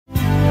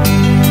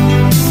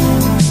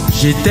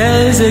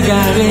J'étais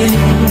égaré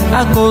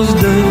à cause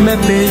de mes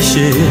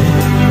péchés,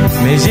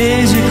 mais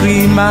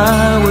Jésus-Christ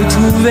m'a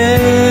retrouvé.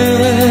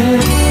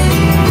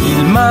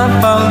 Il m'a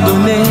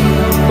pardonné,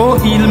 oh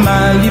il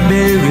m'a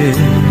libéré,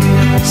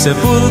 c'est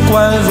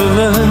pourquoi je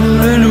veux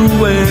le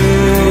louer.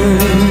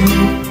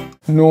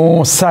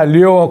 Nous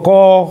saluons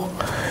encore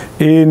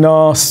et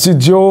dans le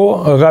studio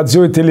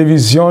radio et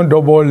télévision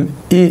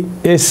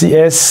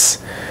ECS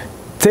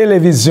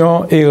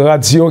télévision et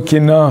radio qui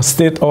est dans le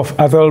State of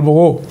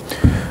Attleboro.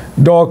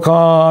 Donc,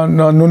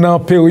 nous sommes en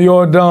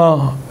période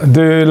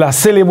de la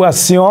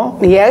célébration.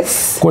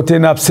 Yes. Côté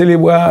nous avons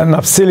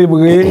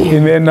célébré et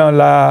maintenant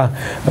la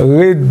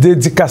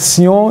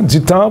redédication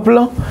du temple.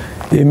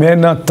 Et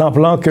maintenant, le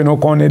temple que nous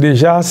connaissons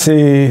déjà,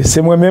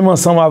 c'est moi-même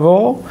ensemble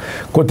avant,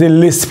 côté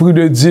l'Esprit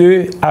de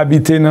Dieu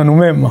habité dans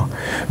nous-mêmes.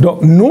 Donc,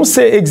 nous,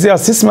 c'est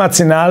exercice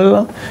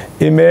matinal.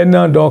 Et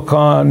maintenant, donc,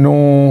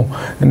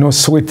 nous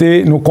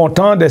souhaitons, nous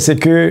contents de ce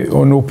que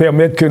nous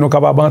permette que nous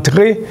capables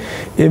d'entrer.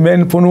 Et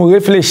maintenant, pour nous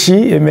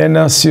réfléchir, et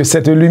maintenant, sur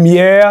cette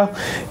lumière,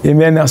 et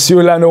maintenant,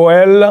 sur la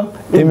Noël,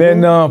 et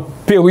maintenant,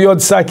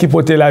 période ça qui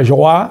portait la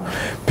joie,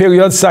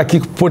 période ça qui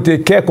portait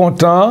qu'est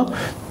content,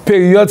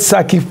 période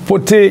ça qui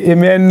portait et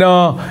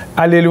maintenant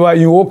alléluia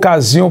une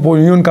occasion pour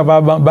nous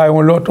capable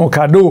bailler l'autre un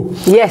cadeau.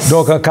 Yes.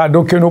 Donc un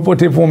cadeau que nous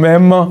porter pour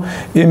même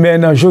et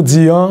maintenant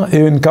aujourd'hui et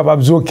une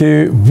capable dire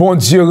que bon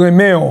Dieu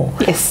remet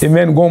yes. et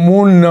maintenant gon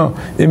monde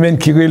et maintenant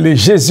qui relève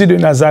Jésus de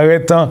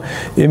Nazareth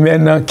et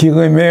maintenant qui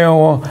remet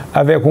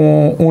avec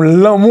un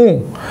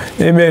l'amour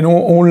et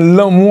maintenant un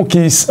l'amour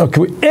qui est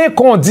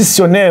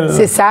inconditionnel.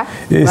 C'est ça.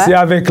 Et ouais. C'est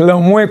avec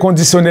l'amour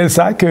inconditionnel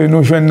ça que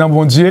nous joignons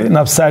bon Dieu.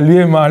 Nous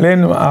saluons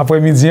Marlene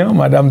après-midi,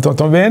 Madame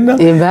Tonton Ben.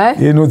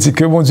 Et nous disons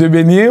que bon Dieu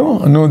bénisse.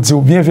 Nous disons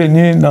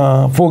bienvenue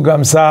dans le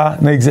programme ça,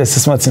 dans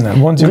l'exercice matinal.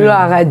 Bon Dieu.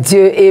 Gloire à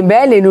Dieu.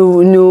 Amen. Et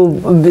nous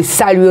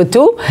saluons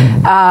tout.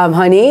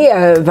 Honey,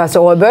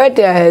 Pastor Robert,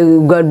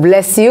 God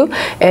bless you.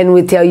 And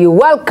we tell you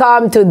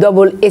welcome to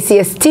Double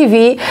ACS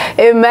TV.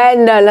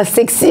 Amen. La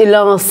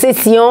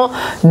session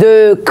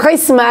de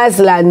Christmas,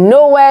 la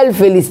Noël,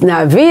 Feliz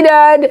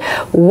Navidad.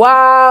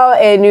 Wow.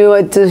 And we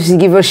want to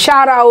give a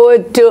shout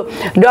out to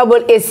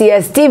Double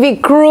ACS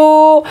TV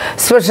crew,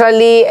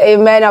 especially,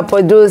 amen, our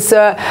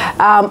producer,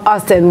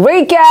 Austin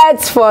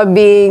Ricketts, for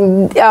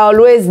being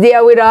always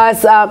there with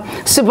us,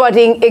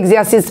 supporting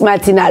Exercice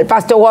Matinal.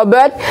 Pastor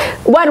Robert,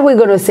 what are we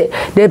going to say?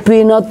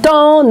 Depuis notre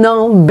temps,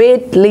 non,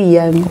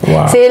 Bethléem.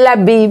 Wow. C'est la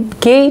Bible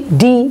qui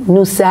dit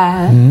nous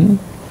ça.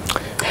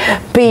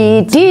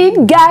 Petit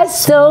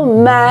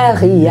garçon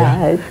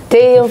Maria,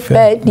 t'es en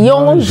fait,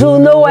 yon jour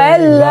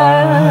Noël.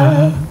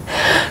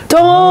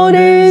 Ton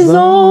des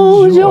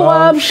anges, yo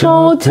rap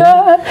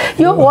chanteur,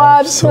 yo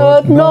rap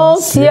saute dans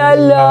le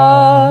ciel.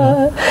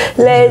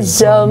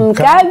 Les hommes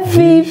qui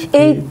vivent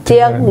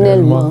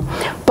éternellement,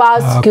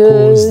 parce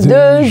que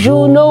de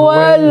jour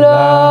Noël.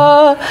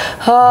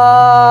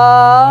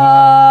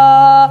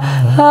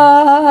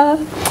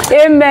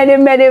 Amen,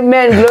 amen,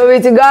 amen.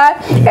 Glory to God.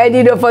 And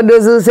you know, for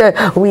those who say,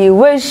 we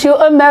wish you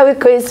a Merry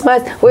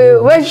Christmas. We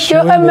wish you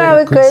a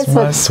Merry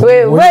Christmas.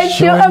 We wish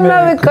you a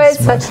Merry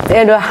Christmas.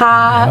 And a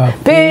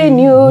Happy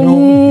New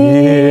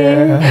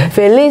Year.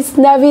 Feliz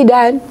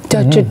Navidad.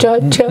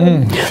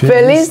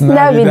 Feliz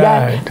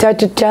Navidad.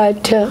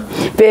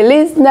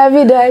 Feliz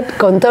Navidad.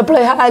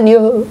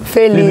 Contemplejando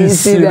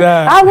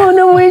felicidad. I want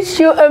to wish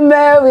you a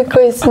Merry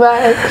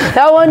Christmas.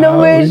 I want to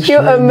wish you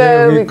a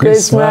Merry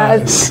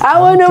Christmas. I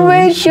want to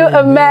wish you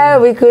a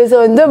Merry Christmas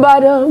on the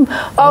bottom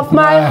of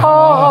my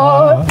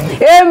heart.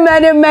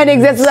 Amen, amen.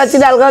 Exercice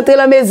Matinal rentre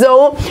la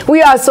maison.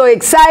 We are so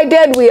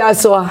excited. We are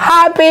so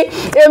happy.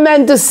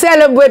 Amen. To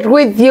celebrate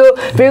with you.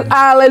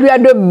 Hallelujah.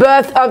 The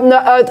birth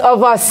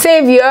of our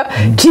Savior,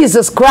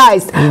 Jesus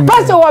Christ. Amen.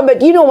 Pastor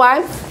Robert, you know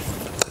what?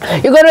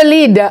 You're going to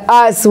lead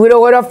us with a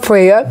word of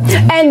prayer,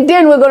 and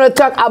then we're going to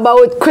talk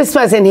about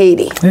Christmas in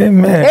Haiti.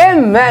 Amen.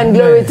 Amen.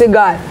 Glory to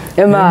God.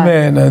 Amen.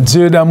 Amen.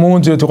 Dieu d'amour,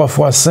 Dieu trois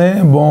fois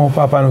saint, bon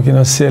Papa nous qui dans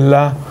le ciel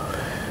là.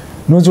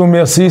 Nous disons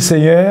merci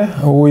Seigneur.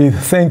 We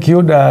thank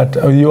you that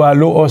you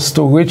allow us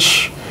to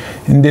reach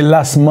in the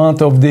last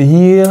month of the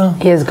year.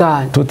 Yes,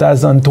 God.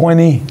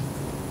 2020.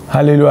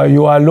 Hallelujah.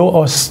 You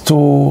allow us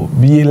to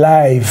be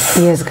alive.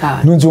 Yes,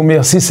 God. Nous disons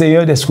merci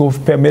Seigneur de ce que vous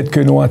permettez que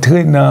nous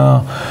entrions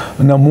dans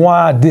le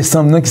mois de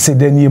décembre, qui c'est le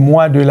dernier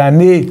mois de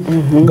l'année.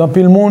 Quand tout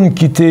le monde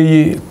qui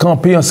était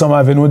campé ensemble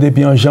avec nous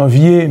depuis en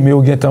janvier, mais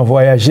au ont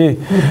voyagé.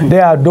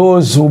 There are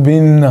those who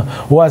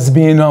has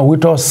been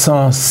with us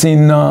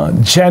since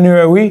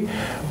January.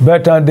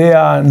 But they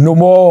are no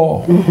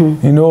more,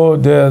 you know,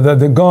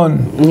 they're gone.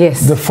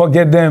 Yes. They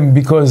forget them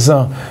because,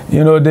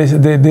 you know,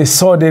 they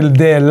saw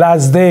their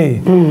last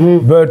day.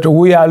 But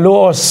we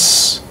allow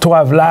us to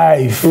have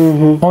life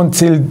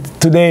until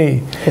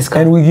today. Yes,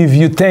 and we give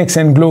you thanks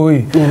and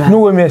glory.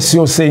 Nous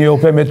remercions Seigneur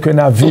pour permettre que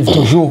nous vivions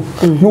toujours.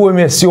 Nous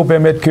remercions pour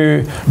permettre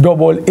que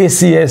Double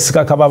ACS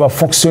soit capable de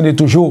fonctionner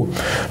toujours.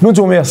 Nous te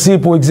remercions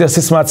pour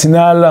l'exercice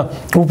matinal,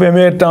 pour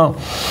permettre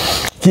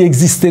qui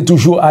existait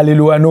toujours,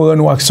 alléluia, nous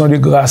rendons action de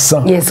grâce.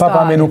 Yes,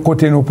 Papa, mais nous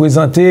côté nous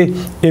présenter,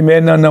 et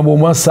maintenant, dans un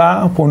moment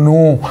ça, pour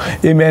nous,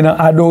 et maintenant,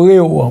 adorer,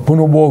 pour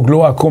nous boire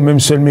gloire comme même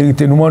seul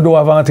mérité. Nous demandons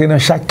avant d'entrer dans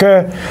chaque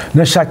cœur,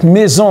 dans chaque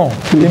maison,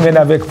 et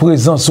maintenant avec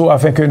présence,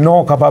 afin que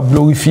nous, capables de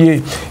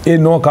glorifier, et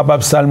nous,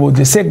 capables de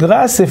salmodier. C'est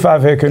grâce et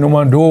faveur que nous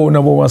demandons dans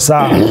un moment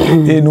ça,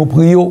 et nous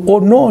prions au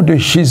nom de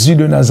Jésus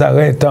de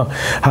Nazareth.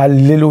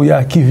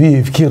 Alléluia, qui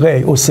vive, qui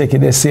règne au siècle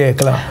des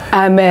siècles.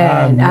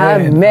 Amen.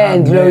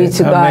 Amen. Glory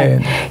to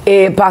God.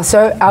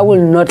 Pastor, I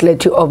will not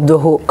let you off the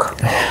hook.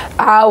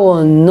 I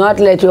will not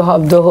let you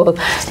off the hook.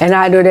 And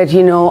I know that,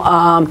 you know,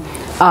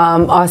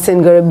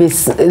 Austin going to be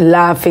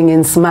laughing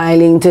and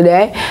smiling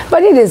today,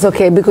 but it is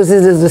okay because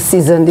this is the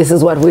season. This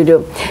is what we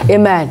do.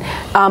 Amen.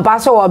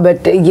 Pastor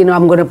Robert, you know,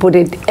 I'm going to put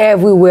it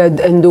everywhere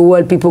in the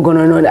world. People going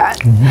to know that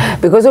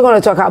because we're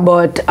going to talk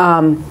about.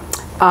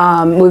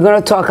 We're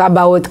going to talk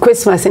about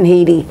Christmas in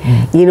Haiti.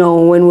 You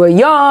know, when we're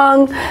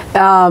young,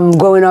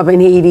 growing up in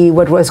Haiti,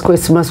 what was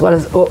Christmas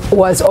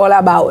was all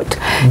about.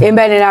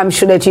 Amen. And I'm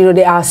sure that, you know,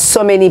 there are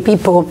so many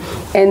people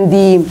and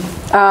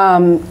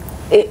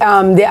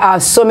there are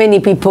so many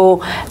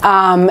people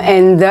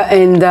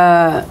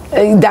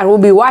that will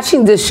be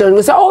watching this show and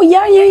will say, oh,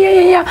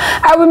 yeah.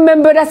 I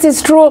remember that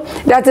is true.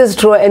 That is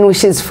true, and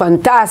which is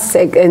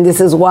fantastic. And this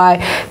is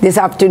why this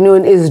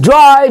afternoon is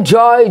joy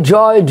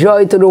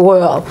to the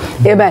world.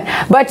 Amen.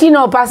 But, you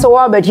know, Pastor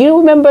Robert, you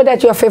remember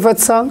that your favorite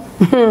song?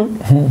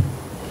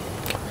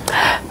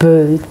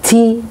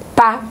 Petit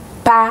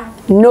Papa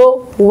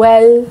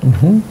Noël.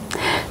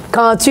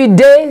 Quand tu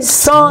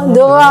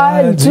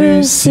descendras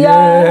du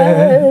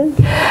ciel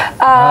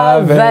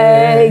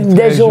avec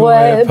des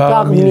jouets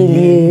par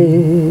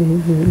milliers,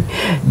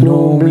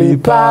 n'oublie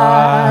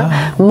pas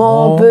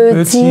mon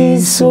petit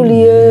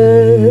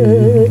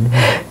soulier.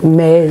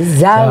 Mais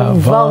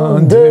avant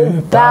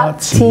de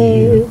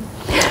partir,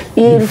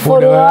 il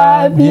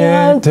faudra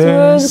bien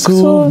te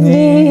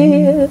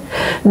souvenir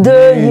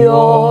de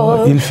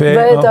yo. Il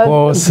fait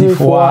encore si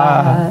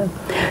froid.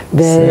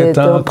 C'est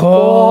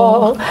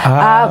encore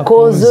à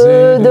cause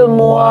de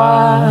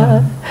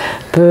moi,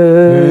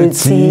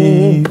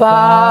 petit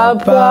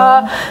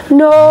Papa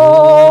Noël.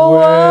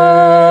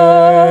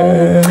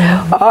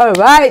 All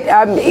right,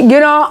 you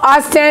know,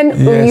 Austin,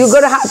 yes. You're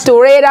going to have to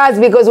rate us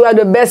because we are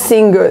the best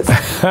singers.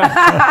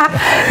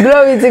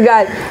 Glory to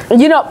God.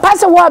 You know,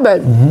 Pastor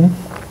Robert,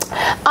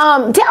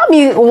 tell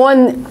me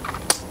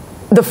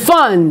the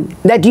fun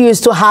that you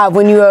used to have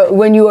when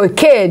you were a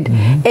kid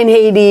in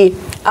Haiti.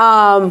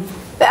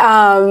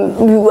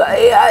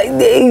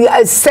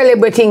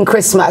 Celebrating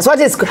Christmas. What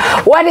is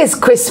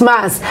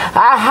Christmas?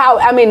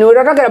 I mean, we're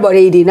not talking about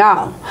Haiti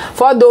now.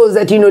 For those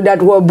that, you know,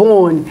 that were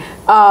born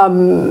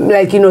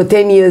like, you know,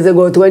 10 years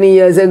ago, 20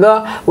 years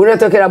ago, we're not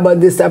talking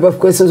about this type of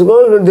Christmas.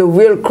 We're going to the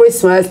real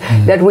Christmas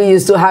that we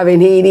used to have in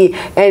Haiti,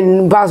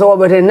 and Pastor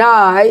Robert and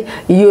I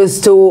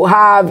used to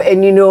have,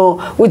 and, you know,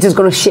 we're just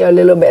going to share a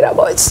little bit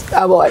about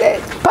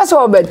it. Pastor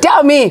Robert,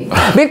 tell me,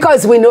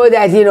 because we know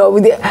that, you know,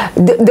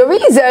 the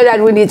reason that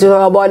we need to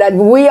talk about that,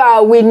 we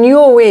are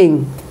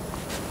renewing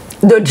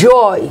the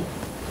joy.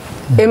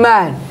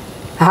 Amen.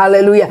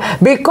 Hallelujah.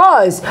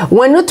 Because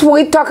when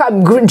we talk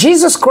about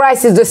Jesus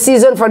Christ is the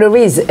season for the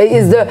reason,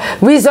 is the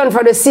reason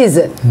for the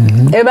season.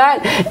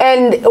 Amen.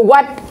 And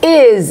what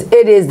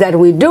it is that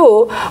we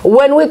do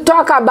when we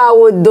talk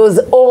about those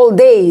old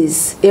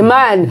days,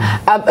 amen,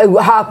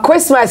 how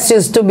Christmas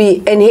used to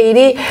be in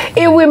Haiti,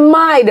 it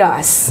reminds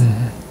us,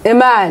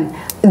 amen,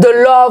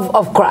 the love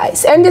of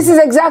Christ. And this is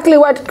exactly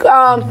what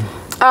the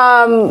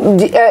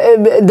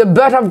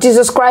birth of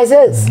Jesus Christ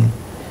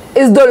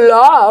is the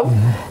love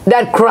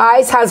that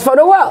Christ has for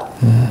the world.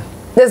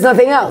 There's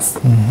nothing else,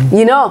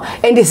 you know,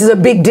 and this is a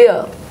big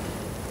deal.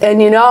 And,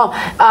 you know,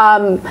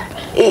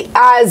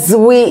 as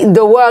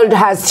the world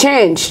has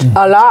changed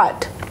a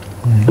lot,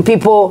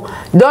 people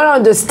don't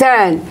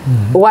understand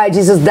why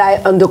Jesus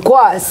died on the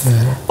cross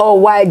or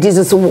why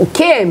Jesus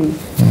came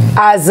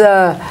as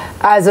a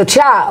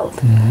child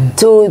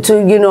to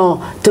you know,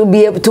 to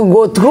be able to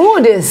go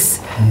through this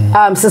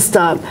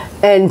system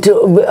and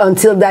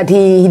until that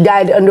he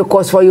died on the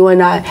cross for you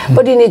and I.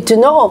 But you need to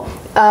know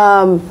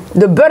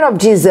the birth of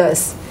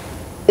Jesus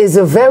is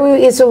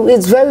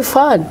it's very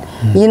fun,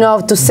 you know,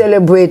 to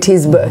celebrate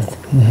his birth,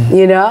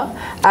 you know,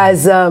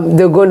 as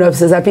the grown-up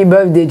says, happy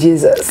birthday,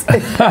 Jesus.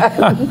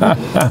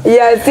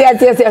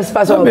 yes,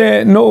 Pastor.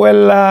 Mais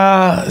Noël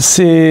là,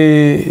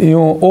 c'est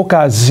une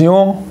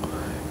occasion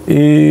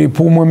et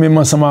pour moi-même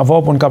ensemble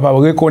avant pour nous capable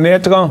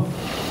reconnaître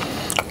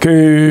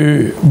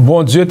que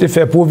bon Dieu t'a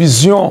fait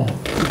provision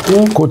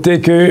côté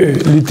que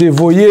il t'a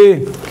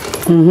voyé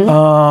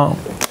en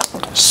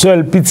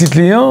seul petit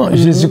client,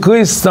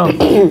 Jésus-Christ.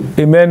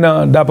 Et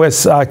maintenant, d'après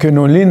ça que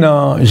nous lisons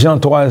dans Jean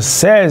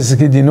 3,16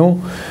 qui dit nous,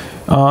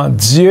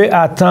 Dieu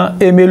a tant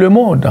aimé le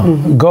monde.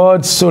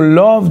 God so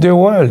loved the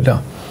world.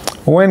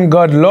 When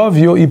God loves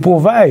you, He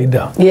provides.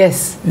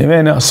 Yes.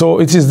 Amen.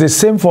 So it is the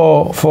same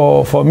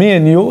for me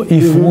and you.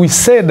 If we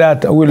say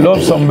that we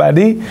love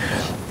somebody,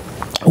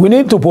 we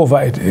need to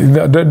provide.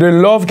 The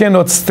love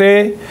cannot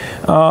stay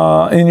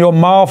in your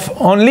mouth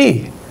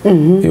only.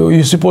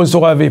 You're supposed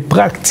to have a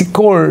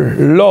practical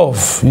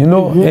love, you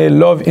know, a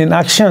love in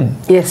action.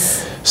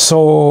 Yes.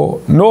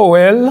 So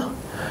Noel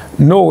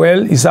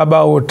is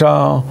about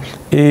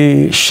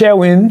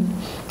sharing,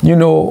 you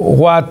know,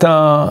 what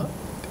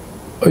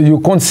you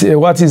consider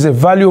what is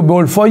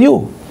valuable for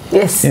you.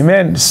 Yes.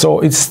 Amen.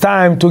 So it's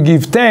time to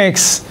give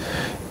thanks.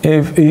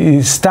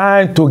 It's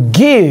time to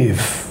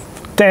give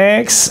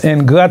thanks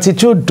and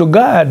gratitude to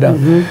God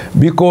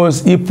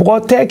because He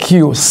protects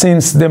you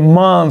since the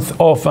month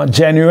of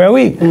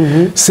January.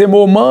 C'est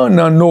moment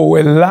dans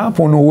Noël là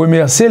pour nous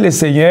remercier le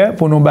Seigneur,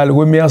 pour nous faire le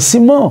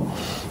remerciement.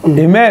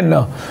 Amen.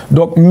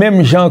 Donc,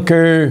 même Jean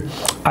que,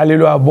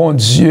 alléluia, bon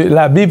Dieu,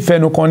 la Bible fait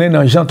nous connaître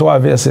dans Jean 3,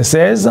 verset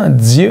 16,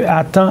 Dieu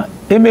a tant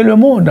aimé le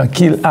monde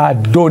qu'il a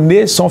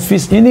donné son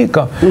Fils unique.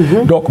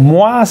 Donc,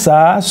 moi,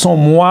 ça, son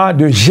mois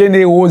de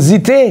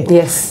générosité.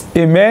 Yes.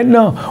 Amen.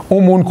 Au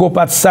monde qu'on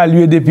pas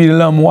saluer depuis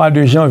le mois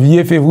de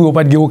janvier, février, on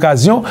pas de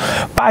occasion,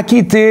 pas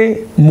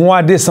quitter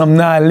mois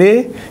décembre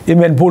aller,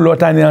 amen, pour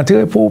l'autre année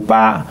entrer, pour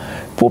pas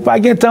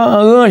gagner temps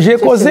ranger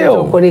causer.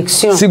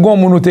 Si gon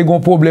moun te gon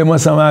problème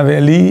ensemble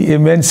avec lui,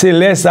 amen, c'est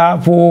là ça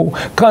pour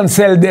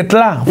cancel d'être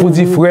là, pour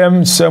dire frère,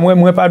 sœur,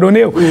 moi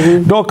pardonner.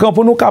 Donc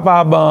pour nous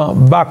capable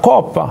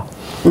backup.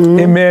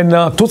 Amen.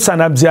 Tout ça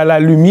n'a dit à la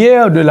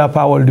lumière de la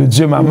parole de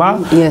Dieu, maman.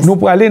 Nous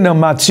pour aller dans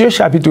Matthieu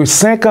chapitre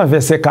 5,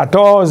 verset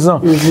 14.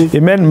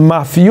 Amen.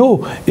 Matthew,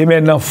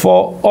 amen.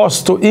 For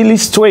us to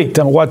illustrate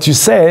what you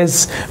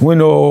says, you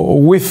know,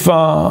 with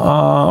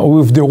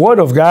the word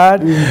of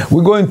God,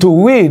 we're going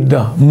to read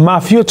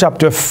Matthew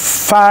chapter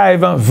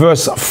 5,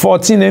 verse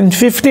 14 and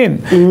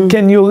 15.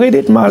 Can you read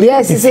it, Marlene?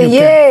 Yes, it says,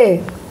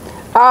 "Ye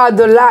are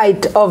the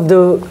light of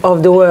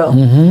the world."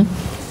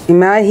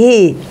 Amen.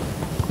 He.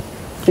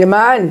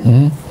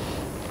 Amen.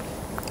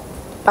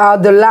 Are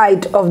the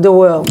light of the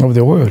world. Of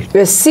the world.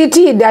 The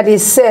city that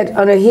is set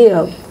on a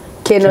hill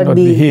cannot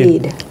be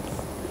hid.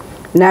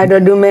 Neither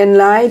do men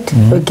light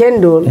a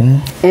candle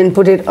and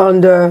put it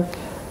under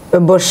a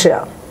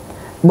bushel,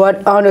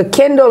 but on a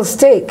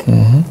candlestick,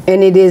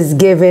 and it is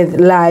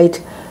given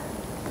light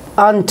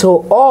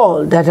unto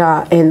all that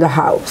are in the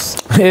house.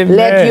 Amen.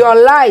 Let your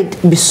light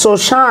be so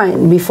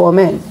shine before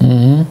men,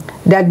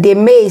 that they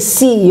may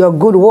see your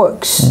good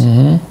works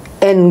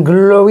and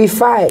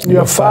glorify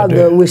your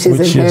Father which is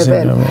in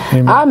heaven.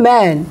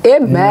 Amen.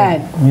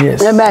 Amen.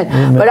 Yes.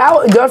 Amen.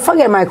 But don't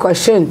forget my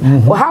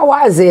question. Well, how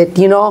was it?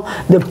 You know,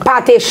 the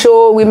party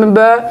show,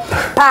 remember?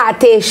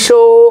 Party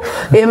show,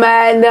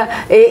 amen,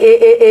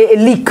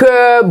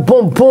 liqueur,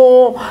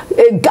 bonbon,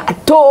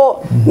 gâteau,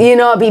 you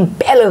know, puis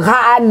belle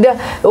rade,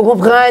 vous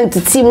comprenez,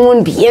 petit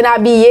monde bien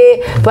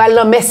habillé, pour aller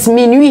dans messe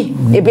minuit.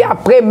 Et puis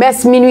après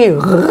messe minuit,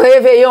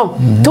 réveillon.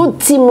 Tout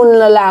petit monde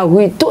dans la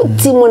rue, tout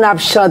petit monde a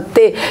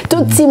chanté.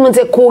 Tout le monde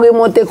s'est courir,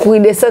 monter,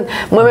 courir, descendre.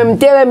 Moi-même,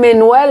 je remercie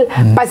Noël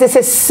parce que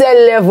c'est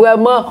seul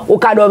vraiment au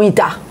cas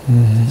d'Omita.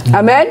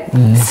 Amen.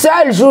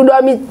 Seul jour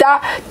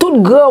d'Omita, tout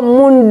le grand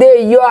monde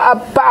de yo a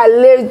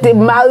parlé de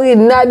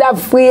marinade,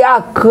 fruits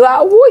à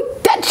cra, oui,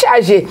 tête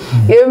chargée.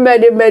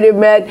 Amen, amen,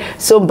 amen.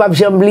 Son pape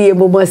j'oublie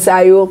moment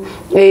ça yo.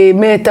 Et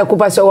mais tant que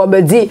pasteur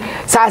Robert dit,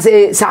 ça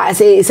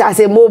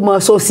c'est moment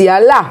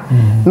social là.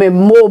 Mais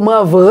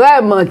moment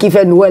vraiment qui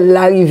fait Noël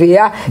l'arrivée,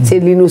 c'est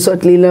lui nous sort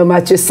dans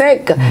Matthieu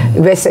 5,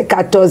 verset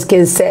 14,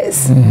 15,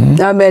 16.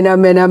 Amen,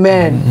 amen,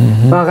 amen.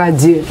 Par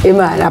Dieu.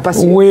 Amen.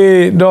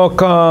 Oui,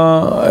 donc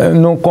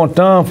nous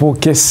comptons pour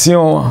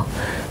question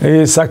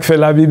et ça que fait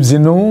la Bible dit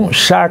nous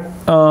chaque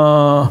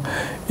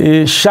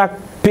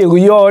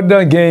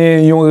période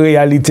gagne une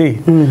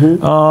réalité.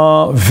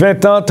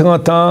 20 ans,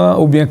 30 ans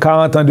ou bien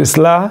 40 ans de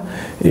cela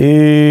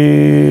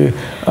et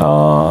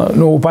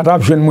nous pas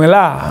jeune moi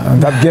là,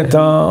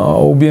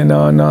 ou bien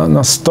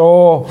dans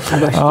store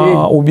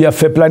ou bien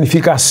faire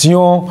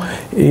planification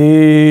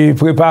et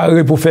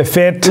préparer pour faire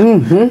fête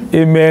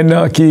et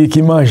maintenant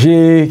qui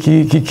manger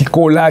qui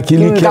cola qui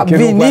liqueur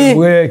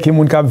qui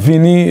moun k'ap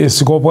vini et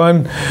se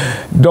comprendre.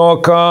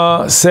 Donc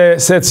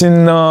c'est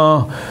une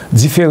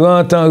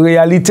différente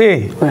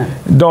réalité.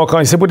 Donc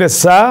c'est peut-être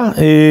ça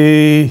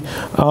et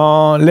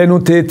les nous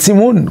petits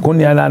moun qu'on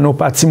y a là nous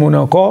pas petits moun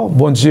encore,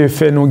 bon Dieu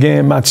fait nous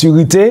gain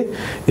maturité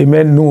et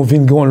maintenant nous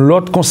venons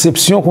l'autre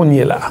conception qu'on y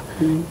est là.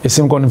 Et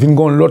c'est qu'on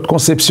venons l'autre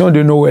conception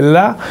de Noël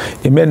là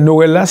et maintenant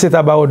Noël là c'est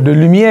about de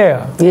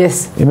lumière.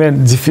 Yes. Et même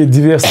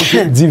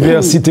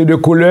diversité de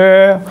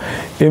couleurs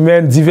et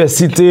même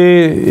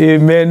diversité et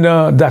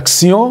même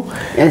d'action.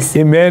 Yes.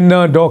 Et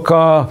maintenant donc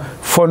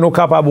faut nous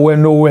capable de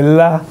Noël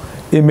là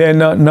et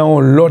maintenant dans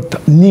l'autre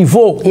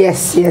niveau.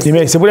 Yes, yes.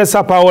 Et c'est pour ça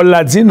sa parole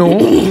là dit nous.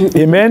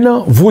 Et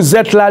maintenant vous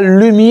êtes la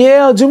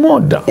lumière du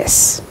monde.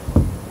 Yes.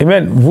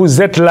 Amen.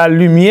 Vous êtes la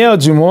lumière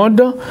du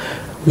monde.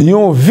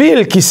 Une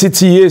ville qui est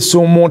située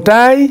sur une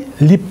montagne,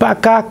 elle n'est pas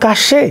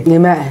cachée.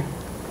 Amen.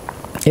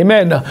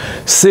 Amen.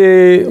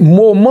 C'est le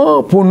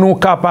moment pour nous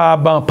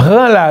capables de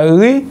prendre la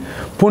rue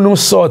pour nous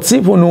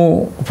sortir,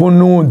 pour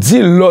nous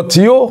dire l'autre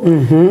yo,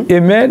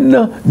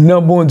 amen,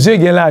 dans bon Dieu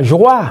il y a la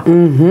joie,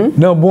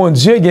 dans bon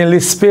Dieu il y a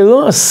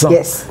l'espérance.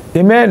 Yes.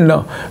 Amen.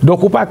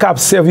 Donc, on pas qu'à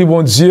servir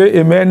bon Dieu,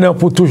 amen,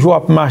 pour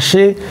toujours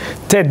marcher,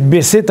 tête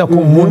baissée, tant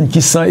qu'on monde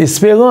qui sans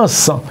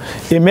espérance.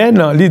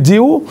 Amen. Il dit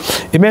où?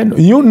 Amen.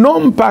 Un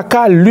homme pas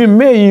qu'à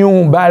allumer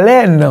une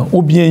baleine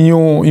ou bien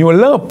une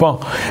lampe,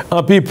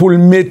 en puis pour le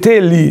mettre,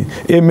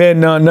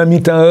 amen, dans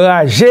mi-temps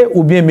ragé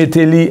ou bien mettre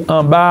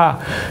en bas.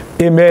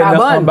 Amen,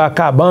 en bas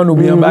cabane ou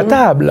bien en bas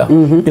table.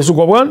 Et vous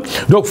comprenez?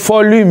 Donc, il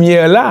faut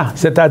lumière là,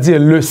 c'est-à-dire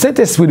le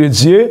Saint-Esprit de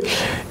Dieu,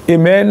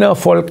 amen, il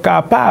faut le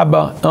capable,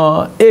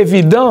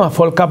 évident, il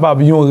faut le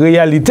capable, une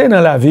réalité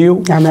dans la vie.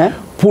 Amen.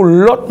 Pour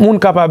l'autre monde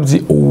capable de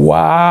dire,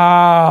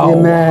 waouh,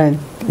 Amen.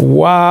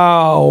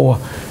 Waouh,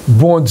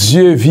 bon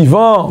Dieu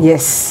vivant,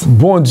 Yes.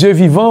 Bon Dieu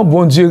vivant,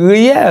 bon Dieu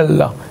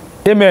réel.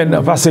 Amen.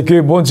 Parce que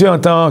bon Dieu en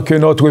tant que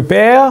notre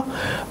Père,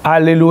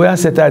 alléluia,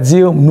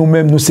 c'est-à-dire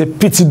nous-mêmes, nous c'est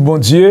petit bon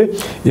Dieu,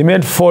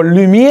 amen, faut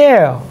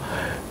lumière.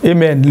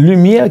 Amen.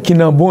 Lumière qui est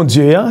dans bon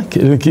Dieu, hein,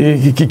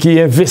 qui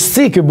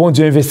investit, que bon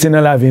Dieu investit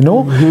dans la vie,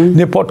 non?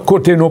 N'importe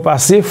côté nous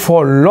passer,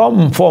 faut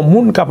l'homme, faut le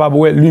monde capable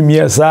de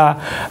lumière ça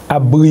à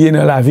briller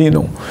dans la vie,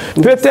 non?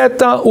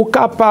 Peut-être ou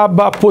capable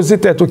de poser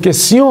cette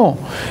question,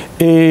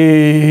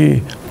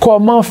 et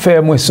comment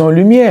faire moi son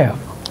lumière?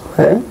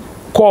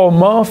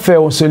 Comment faire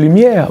son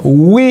lumière?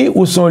 Oui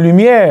ou son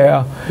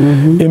lumière?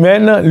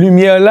 Amen.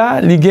 Lumière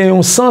là, il y a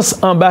un sens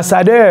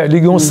ambassadeur,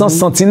 il y a un sens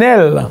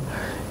sentinelle.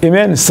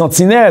 Amen,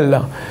 sentinelle,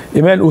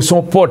 amen, ou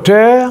sont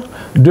porteurs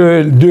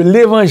de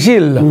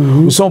l'évangile,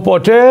 ou sont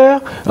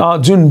porteurs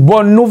d'une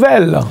bonne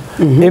nouvelle.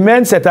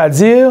 Amen,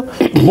 c'est-à-dire,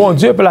 bon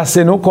Dieu place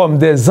nous comme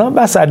des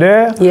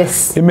ambassadeurs,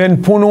 Yes. amen,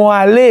 pour nous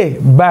aller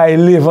by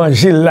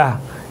l'évangile là.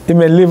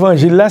 Amen,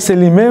 l'évangile là, c'est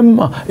lui-même,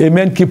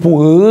 amen, qui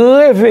pour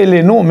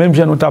révéler nous, même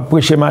si nous avons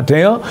prêché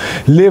matin,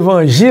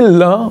 l'évangile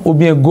là, ou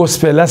bien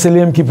gospel là, c'est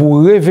lui-même qui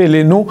pour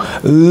révéler nous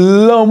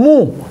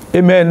l'amour.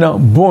 Amen,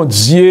 bon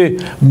Dieu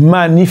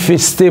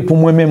manifesté pour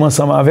moi-même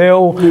ensemble avec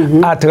vous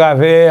à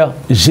travers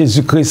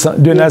Jésus-Christ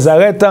de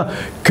Nazareth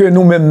que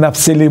nous-mêmes nous avons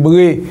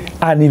célébré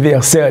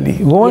anniversaire.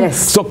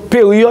 Yes. Donc,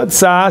 période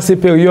ça, c'est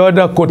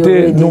période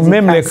côté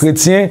nous-mêmes les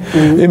chrétiens,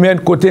 amen,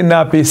 côté nous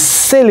avons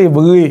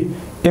célébré,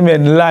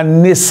 amen, la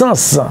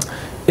naissance.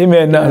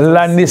 Amen.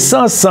 La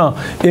naissance,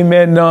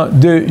 amen,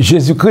 de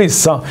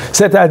Jésus-Christ.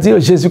 C'est-à-dire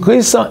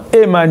Jésus-Christ,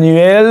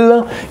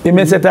 Emmanuel,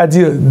 amen,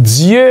 c'est-à-dire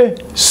Dieu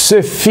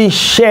se fit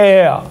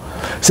chair.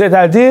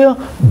 C'est-à-dire,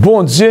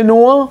 bon Dieu,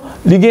 nous,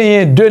 il y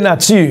a deux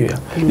natures.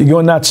 Il y a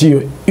une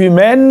nature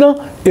humaine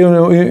et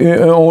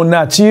une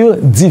nature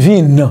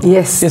divine.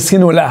 Yes. Est-ce que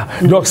nous là?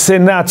 Donc, c'est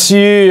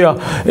nature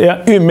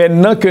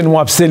humaine que nous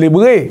avons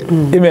célébré.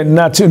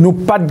 Nature, nous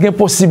n'avons pas de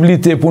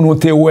possibilité pour nous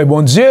témoigner,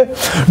 bon Dieu.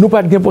 Nous n'avons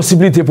pas de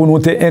possibilité pour nous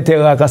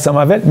interagir ensemble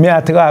avec, mais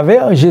à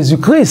travers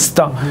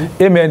Jésus-Christ,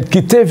 amen, qui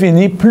est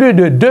venu plus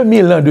de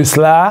 2000 ans de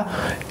cela,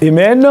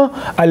 amen,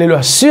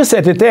 alléluia, sur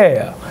cette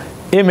terre.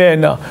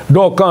 Amen.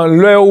 Donc, quand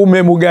l'heure où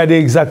même vous regardez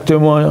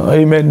exactement,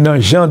 amen, dans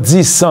Jean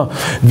 10,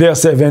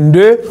 verset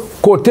 22,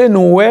 côté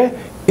nous,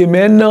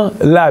 amen,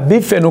 la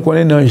Bible fait nous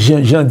connaître dans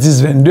Jean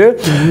 10, 22,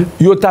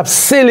 ils ont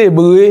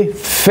célébré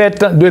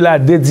fête de la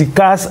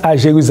dédicace à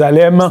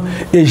Jérusalem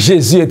et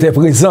Jésus était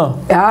présent.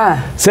 Ah.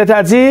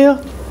 C'est-à-dire,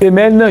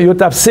 amen, ils ont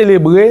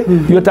célébré,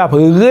 ils ont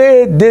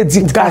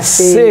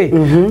redédicacé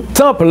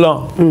temple.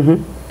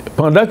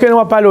 Pendant que nous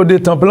parlons de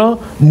temple,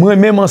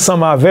 moi-même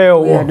ensemble avec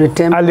vous,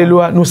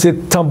 alléluia, nous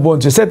c'est temple bon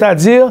Dieu.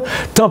 C'est-à-dire,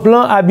 temple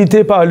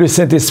habité par le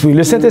Saint-Esprit.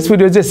 Le Saint-Esprit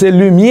de Dieu, c'est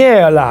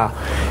lumière là.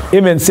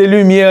 Amen. Ces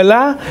lumières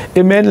là,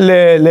 amen,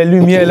 les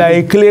lumières là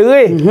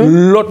éclairées.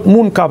 L'autre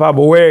monde capable,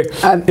 ouais,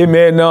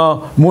 amen,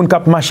 monde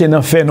capable marcher dans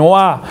le fait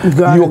noir,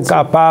 il est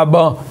capable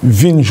de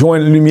venir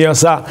joindre lumière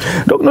ça.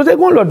 Donc, nous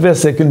avons l'autre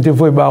verset que nous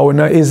avons vu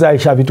dans Ésaïe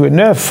chapitre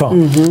 9.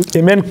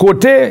 Amen.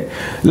 Côté,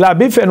 la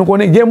Bible fait nous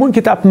connaître, il y a des gens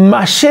qui tapent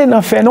marcher dans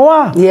le fait noir.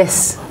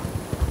 Yes.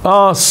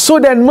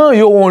 Soudainement,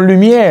 ils auront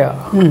lumière.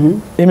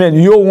 Amen.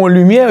 Ils auront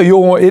lumière, ils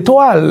auront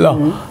étoile.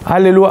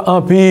 Alléluia.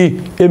 En puis,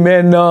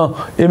 amen,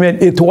 amen,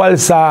 étoile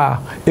ça.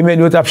 Amen,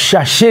 ils ont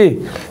cherché.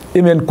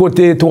 Amen,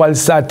 côté étoile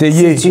ça, t'es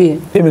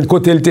amen,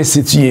 côté elle t'est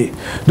situé.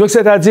 Donc,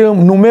 c'est-à-dire,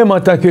 nous-mêmes en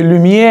tant que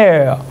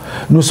lumière,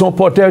 nous sommes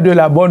porteurs de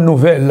la bonne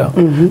nouvelle.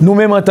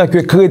 Nous-mêmes en tant que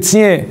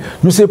chrétiens,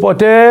 nous sommes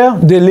porteurs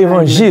de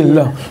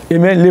l'évangile.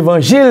 Amen.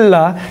 L'évangile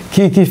là,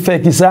 qui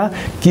fait qui ça?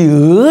 Qui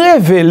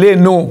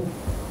révèle nous.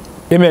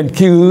 Amen.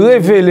 Qui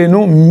révèle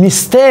nous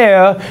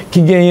mystère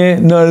qui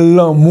gagne dans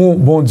l'amour,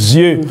 bon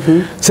Dieu.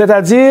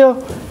 C'est-à-dire,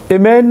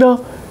 amen,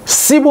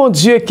 si bon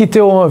Dieu qui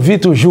t'a envie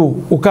toujours,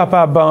 ou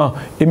capable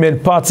de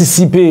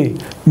participer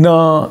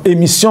dans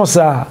l'émission,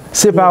 ça,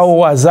 c'est pas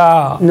au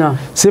hasard. Non.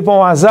 C'est pas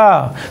au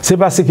hasard. C'est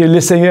parce que le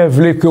Seigneur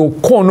voulait que nous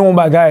connaissions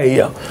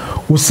bagaille,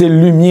 ou c'est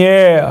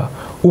lumière,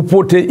 ou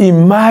porte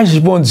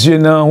image bon Dieu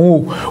dans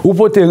ou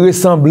porte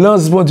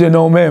ressemblance bon Dieu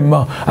dans même.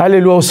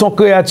 Alléluia, ou sont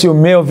créatures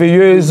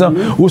merveilleuses,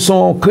 ou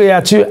sont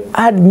créatures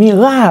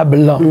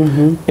admirables.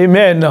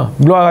 Amen.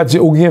 Gloire à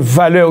Dieu, ou bien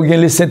valeur, ou bien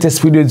le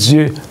Saint-Esprit de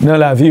Dieu dans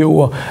la vie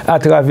à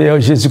travers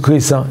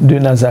Jésus-Christ de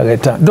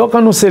Nazareth. Donc,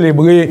 quand nous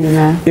célébrons,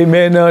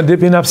 amen,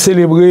 depuis nous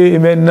célébrer,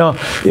 amen,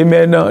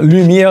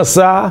 lumière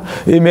ça,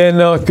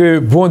 amen, que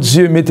bon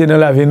Dieu mette dans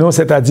la vie,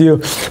 c'est-à-dire,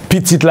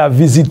 petite la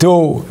visite,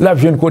 la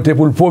vienne côté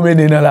pour le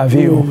promener dans la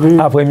vie.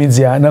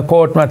 Après-midi, dans le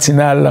cours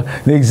matinal,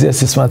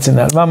 l'exercice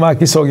matinal. Maman,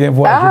 qui sont bien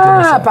pour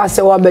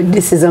Pastor Robert,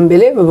 this is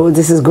unbelievable,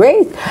 this is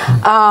great.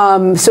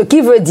 Ce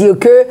qui veut dire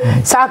que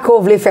ça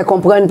qu'on voulait faire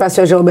comprendre,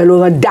 Pasteur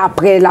Robert,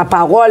 d'après la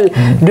parole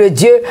de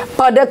Dieu,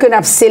 pendant que nous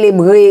avons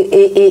célébré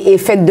et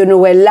fête de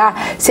Noël là,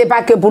 c'est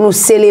pas que pour nous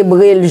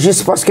célébrer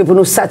juste parce que pour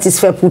nous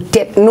satisfaire pour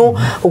tête nous,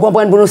 vous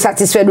comprenez, pour nous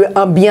satisfaire de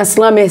l'ambiance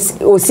là, mais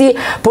aussi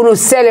pour nous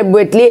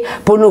célébrer,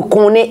 pour nous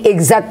connaître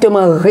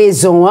exactement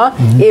raison, hein,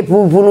 et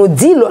pour nous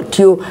dire l'autre,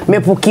 mais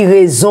pour qui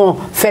raison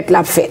faites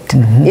la fête.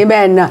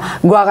 Amen.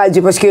 Gloire à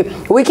Dieu. Parce que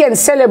we can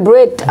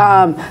celebrate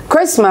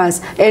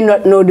Christmas and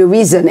not know the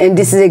reason. And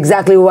this is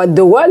exactly what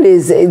the world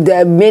is.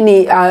 There are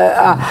many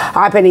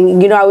happening.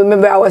 You know, I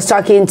remember I was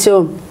talking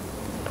to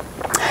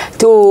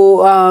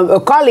a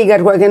colleague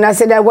at work, and I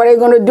said, "What are you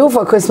going to do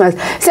for Christmas?"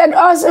 He said,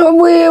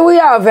 we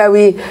are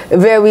very,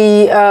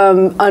 very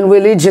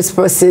unreligious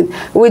person.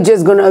 We're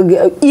just going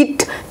to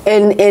eat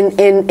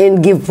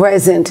and give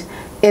present.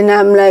 And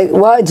I'm like,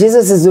 well,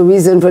 Jesus is the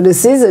reason for the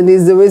season.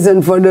 He's the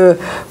reason for the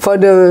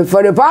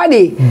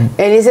party.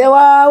 And he said,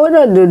 well, we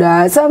don't do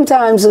that.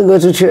 Sometimes we go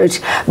to church,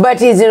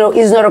 but it's, you know,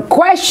 it's not a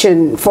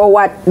question for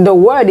what the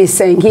word is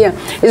saying here.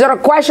 It's not a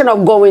question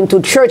of going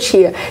to church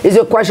here. It's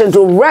a question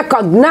to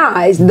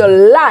recognize the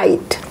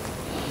light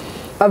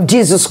of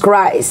Jesus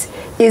Christ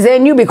is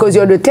in you because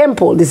you're the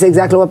temple. This is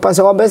exactly what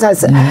Pastor Robert has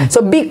said.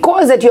 So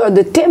because that you are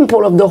the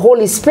temple of the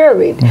Holy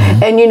Spirit,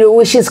 and you know,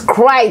 which is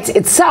Christ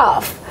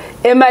itself.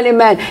 Amen,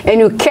 amen. And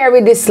you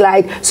carry this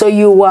light, so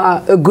you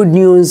are a good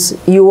news.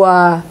 You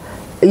are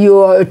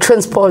a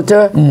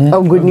transporter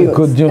of good news.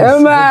 Good news.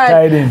 Amen. Good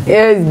tidings.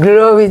 Yes,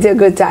 glory to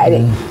good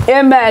tidings.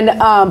 Amen.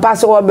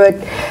 Pastor Robert,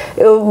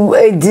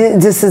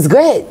 this is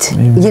great.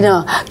 You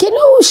know, can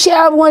you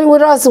share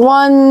with us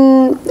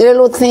one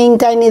little thing,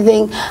 tiny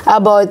thing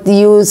about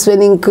you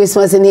spending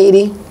Christmas in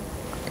Haiti?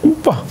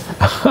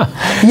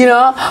 You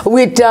know,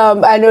 with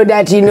I know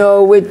that, you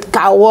know, with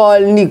Carol,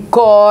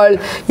 Nicole,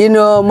 you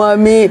know,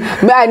 mommy.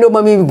 I know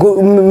mommy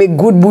make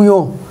good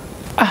bouillon.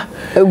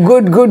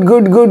 Good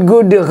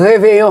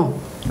réveillon.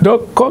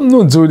 Donc, comme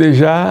nous disons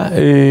déjà,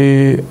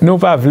 nous ne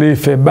pas voulons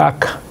faire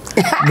back.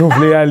 Nous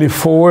voulons aller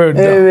forward.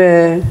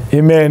 Amen.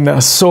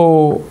 Amen.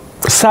 So,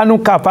 ça nous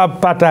capable de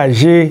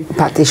partager.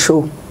 Pâté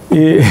chaud.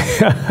 Et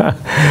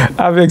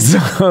avec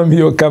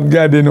Zami au Cap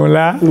Gardé nous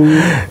là,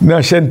 dans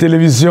la chaîne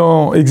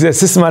télévision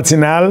Exercice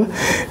Matinal,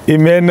 et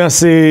maintenant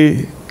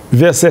c'est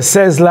verset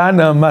 16 là,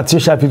 dans Matthieu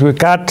chapitre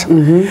 4.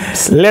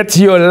 Let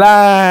your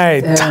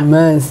light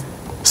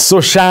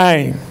so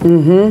shine.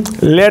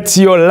 Let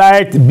your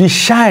light be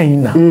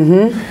shine.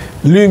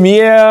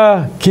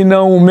 Lumière qui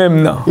dans ou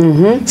même là.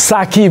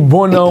 Ça qui est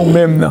bon dans ou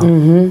même là.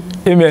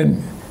 Amen.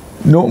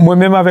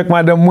 Moi-même avec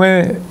madame,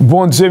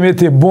 bon Dieu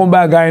mette bon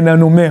bagay dans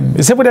nous-mêmes.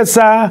 Et c'est peut-être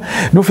ça,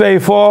 nous faisons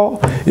effort,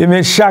 et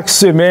même chaque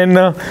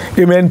semaine,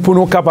 et même pour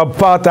nous capables de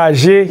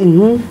partager,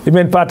 et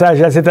même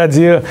partager,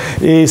 c'est-à-dire,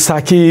 et ça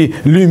qui est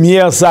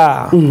lumière,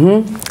 ça,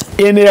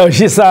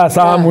 énergie, ça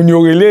va nous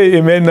relais,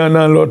 et même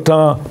dans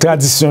l'autre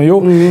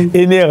tradition,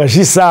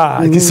 énergie, ça,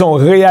 qui sont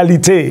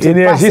réalité,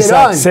 énergie,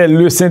 ça, c'est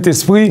le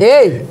Saint-Esprit,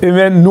 et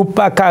même nous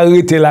pas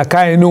arrêter la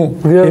caille, nous,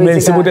 et même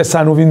c'est peut-être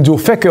ça, nous venons dire,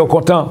 fait que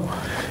content.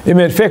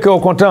 Amen. Fait que au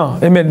content.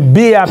 Amen.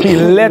 Be happy.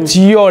 Let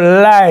your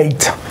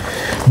light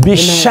be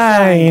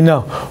shine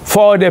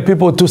for the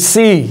people to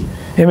see.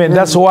 Amen.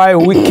 That's why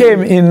we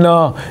came in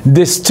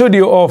the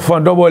studio of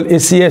Double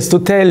ACS to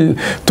tell,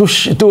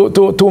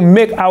 to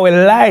make our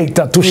light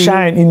to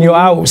shine in your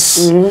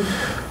house.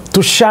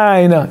 To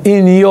shine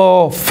in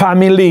your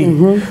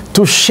family,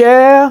 to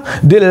share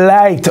the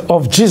light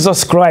of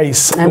Jesus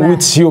Christ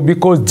with you,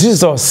 because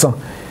Jesus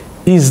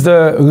is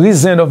the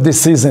reason of the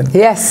season.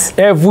 Yes.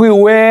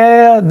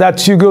 Everywhere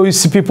that you go, you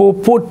see people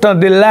put on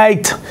the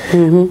light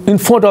in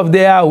front of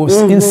their house,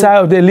 inside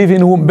of the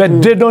living room,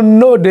 but they don't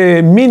know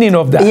the meaning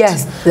of that.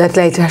 Yes, that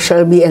light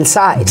shall be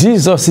inside.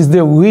 Jesus is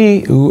the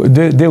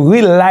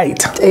real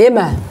light.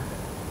 Amen.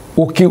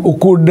 Who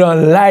could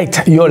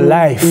light your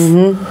life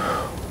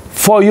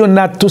for you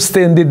not to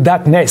stay in the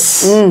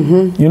darkness.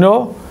 You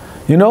know?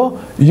 You know,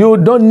 you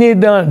don't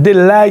need the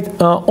light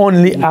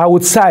only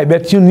outside,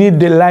 but you need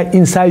the light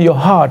inside your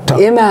heart.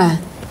 Amen.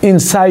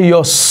 inside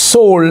your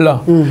soul.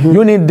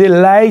 You need the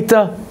light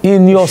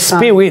in your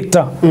spirit.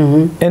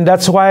 And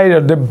that's why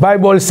the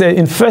Bible says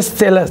in 1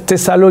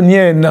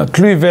 Thessalonians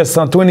 3 verse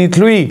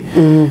 23,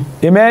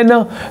 amen,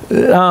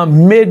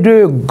 may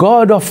the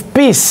God of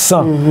peace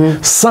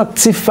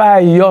sanctify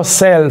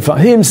yourself,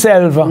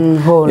 himself,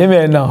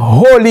 amen,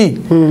 holy.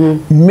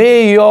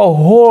 May your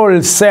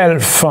whole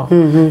self,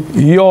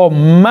 your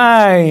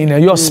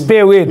mind, your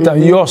spirit,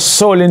 your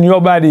soul and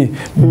your body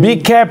be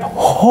kept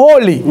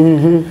holy.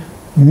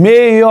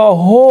 May your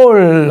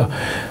whole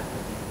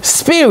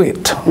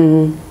spirit,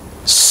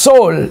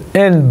 soul,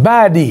 and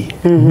body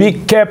be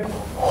kept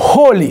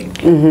holy.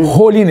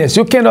 Holiness.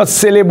 You cannot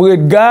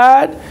celebrate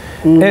God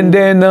and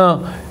then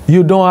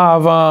you don't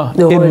have a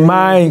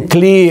mind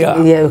clear.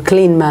 Yeah, a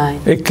clean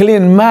mind. A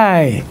clean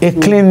mind, a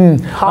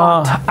clean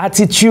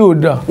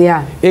attitude,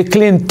 a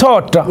clean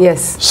thought.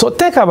 Yes. So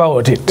think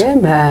about it.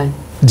 Amen.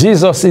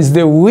 Jesus is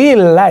the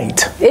real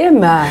light.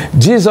 Amen.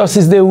 Jesus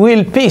is the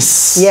real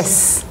peace.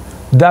 Yes.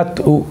 That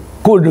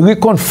could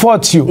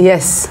reconfort you.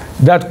 Yes.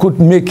 That could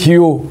make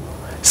you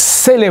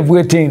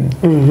celebrating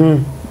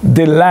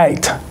the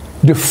light,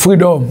 the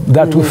freedom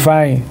that we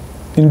find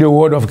in the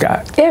Word of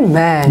God.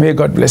 Amen. May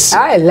God bless you.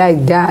 I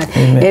like that.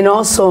 Amen. And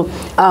also,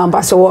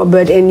 Pastor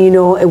Robert, and you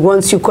know,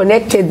 once you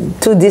connected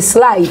to this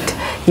light,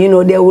 you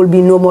know, there will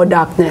be no more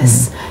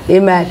darkness.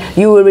 Amen.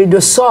 You will be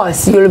the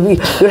source. You'll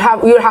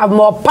have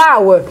more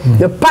power.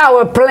 The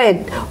power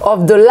plant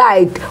of the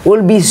light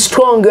will be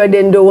stronger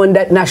than the one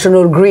that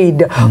National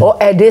Grid or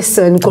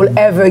Edison could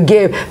ever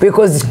give,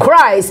 because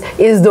Christ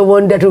is the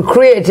one that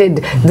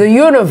created the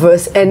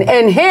universe, and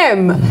in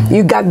Him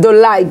you got the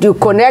light. You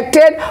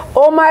connected.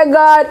 Oh my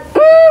God.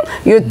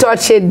 You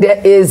touch it,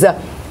 there is a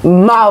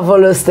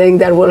marvelous thing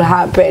that will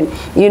happen.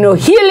 You know,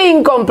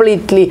 healing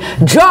completely,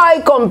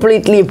 joy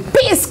completely,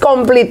 peace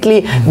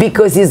completely,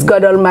 because He's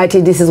God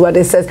Almighty. This is what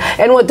it says.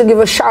 And I want to give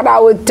a shout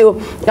out to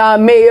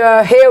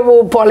Mayor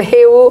Heru, Paul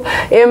Heru,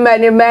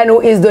 amen,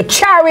 who is the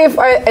sheriff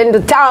in the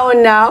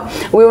town now.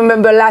 We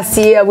remember last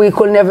year we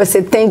could never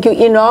say thank you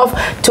enough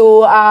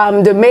to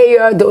the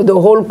mayor, the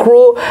whole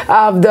crew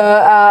of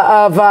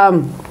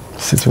the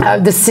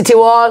city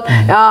wall,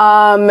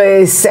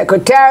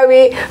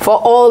 secretary, for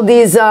all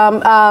these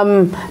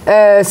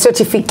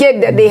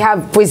certificates that they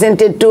have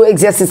presented to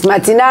Exercice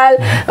Matinal.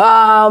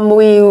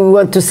 We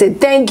want to say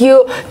thank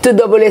you to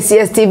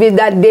ACS TV.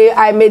 That day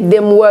I made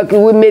them work.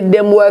 We made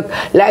them work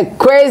like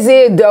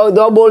crazy,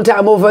 double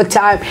time,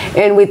 overtime,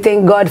 and we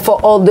thank God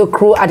for all the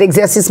crew at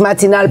Exercice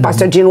Matinal.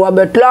 Pastor Jean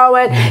Robert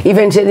Laurent,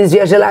 Evangelist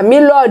Virgila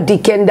Milo,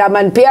 Deacon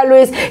Daman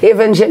Pierre-Louis,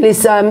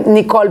 Evangelist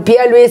Nicole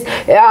Pierre-Louis,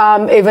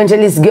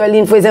 Evangelist Girl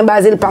in President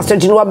Basil, Pastor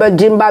Jean Robert,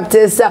 Jim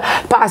Baptiste,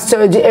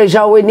 Pastor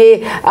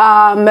Jean-René,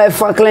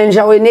 Franklin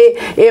Jean-René,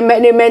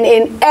 amen, amen,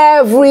 and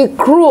every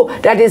crew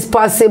that is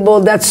possible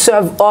that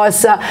serve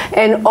us,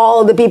 and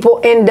all the people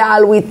in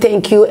Dal, we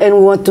thank you and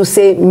we want to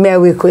say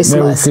Merry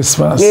Christmas. Merry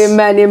Christmas.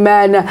 Amen,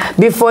 amen.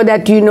 Before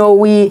that, you know,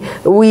 we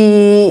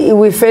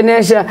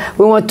finish,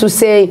 we want to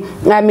say,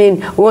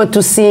 we want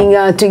to sing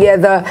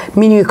together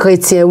Minuit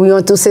Chrétien. We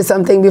want to say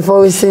something before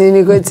we sing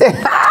Minuit Chrétien.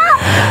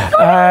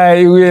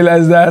 I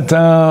realize that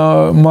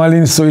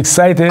Marlene is so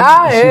excited.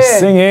 She's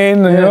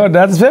singing, you know,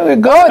 that's very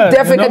good. Oh,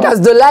 definitely, you know? That's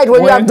the light.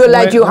 When you have the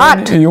light, you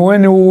hot.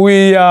 When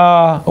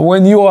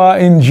you are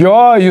in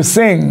joy, you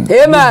sing.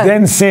 Amen. You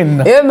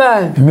dancing.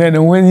 Amen.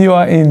 Amen. When you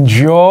are in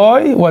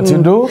joy, what you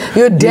do?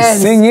 You dance. You're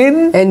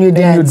singing and you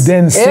dance. And you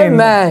dancing.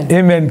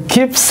 Amen.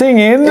 Keep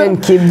singing.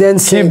 And keep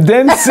dancing. Keep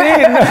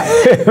dancing.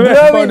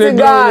 Glory to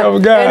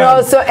God. And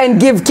also, and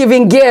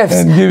giving gifts.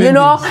 And giving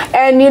gifts.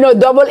 And you know,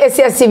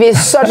 ACS TV is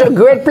such a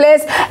great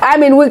place. I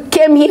mean, we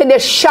came here, they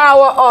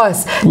shower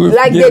us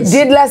like they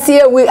did last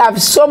year. We have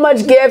so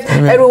much gifts,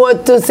 and we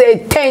want to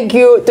say thank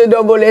you to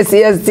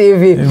ACS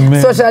TV,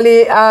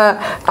 especially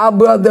our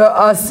brother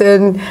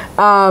Austin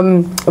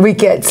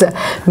Ricketts.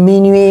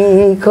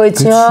 Minuit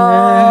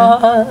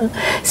Chrétien,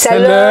 c'est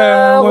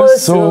l'heure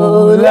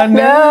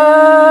solennelle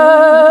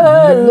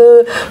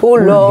où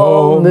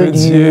l'homme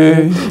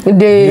Dieu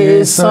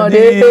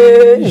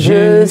descendait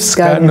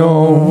jusqu'à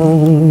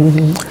nous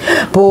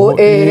pour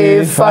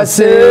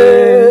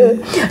effacer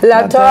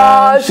la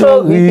tâche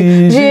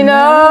originale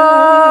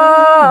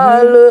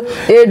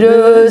et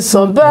de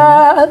son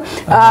Père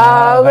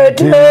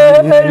arrêter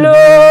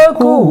le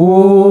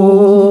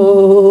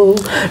cours.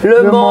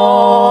 Le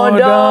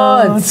monde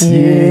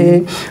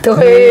entier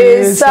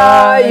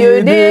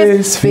tressaille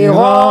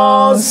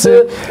d'espérance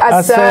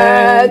à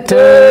cette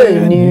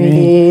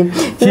nuit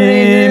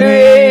qui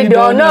lui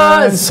donne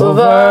un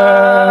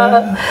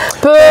sauveur.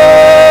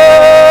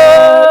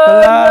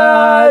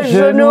 À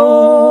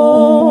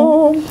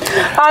genoux,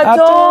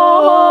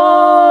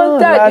 attends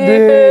ta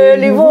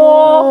délivrance.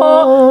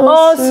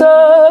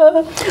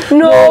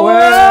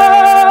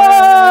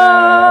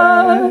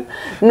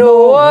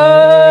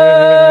 Noël,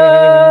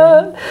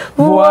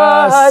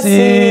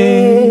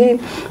 voici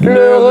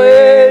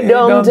le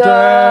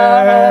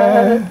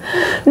Rédempteur.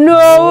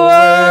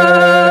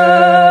 Noël,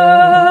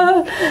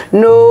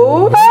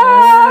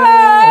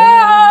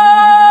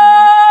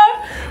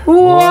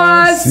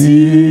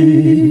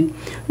 Voici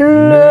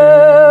le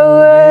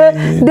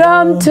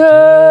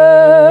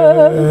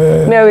Rédempteur.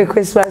 Merry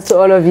Christmas to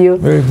all of you.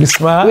 Merry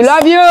Christmas. We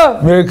love you.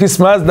 Merry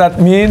Christmas, that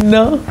means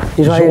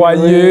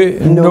Joyeux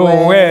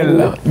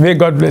Noël. May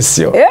God bless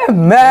you.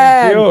 Amen.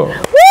 Thank you.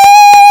 Woo!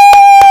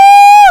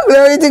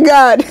 Glory to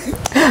God.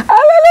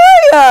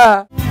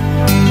 Hallelujah.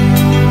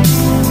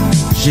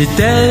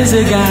 J'étais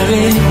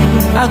égaré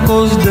à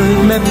cause de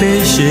mes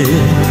péchés,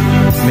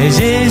 mais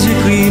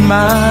Jésus-Christ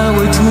m'a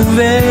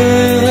retrouvé.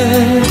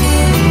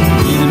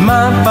 Il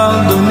m'a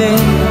pardonné,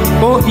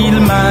 oh il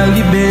m'a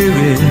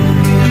libéré.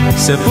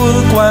 C'est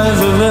pourquoi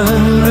je veux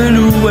le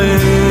louer.